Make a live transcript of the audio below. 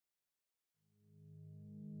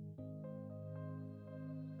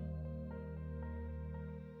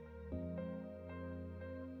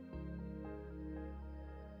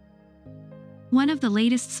One of the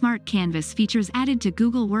latest smart canvas features added to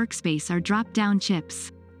Google Workspace are drop-down chips.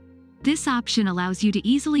 This option allows you to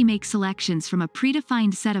easily make selections from a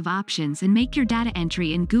predefined set of options and make your data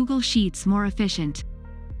entry in Google Sheets more efficient.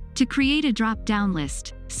 To create a drop-down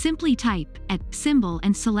list, simply type @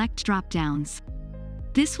 and select drop-downs.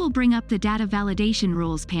 This will bring up the Data Validation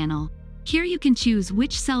Rules panel. Here you can choose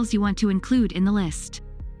which cells you want to include in the list.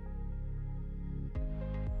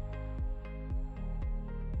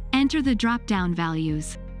 Enter the drop-down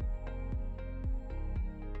values.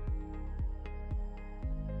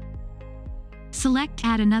 Select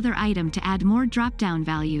Add another item to add more drop-down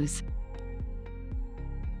values.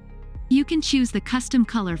 You can choose the custom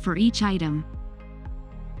color for each item.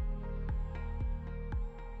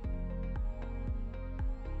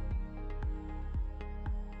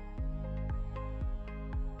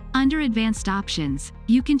 Under Advanced Options,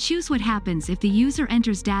 you can choose what happens if the user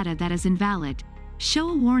enters data that is invalid, show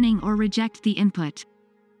a warning or reject the input.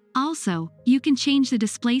 Also, you can change the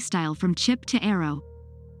display style from chip to arrow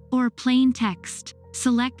or plain text.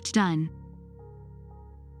 Select Done.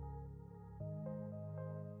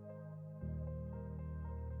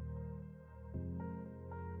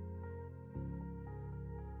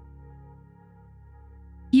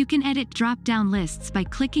 You can edit drop-down lists by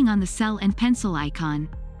clicking on the cell and pencil icon,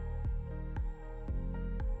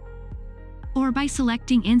 or by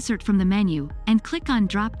selecting Insert from the menu, and click on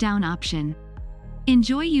Drop-Down option.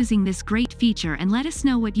 Enjoy using this great feature and let us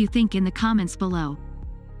know what you think in the comments below.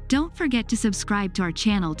 Don't forget to subscribe to our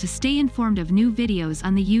channel to stay informed of new videos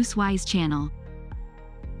on the UseWise channel.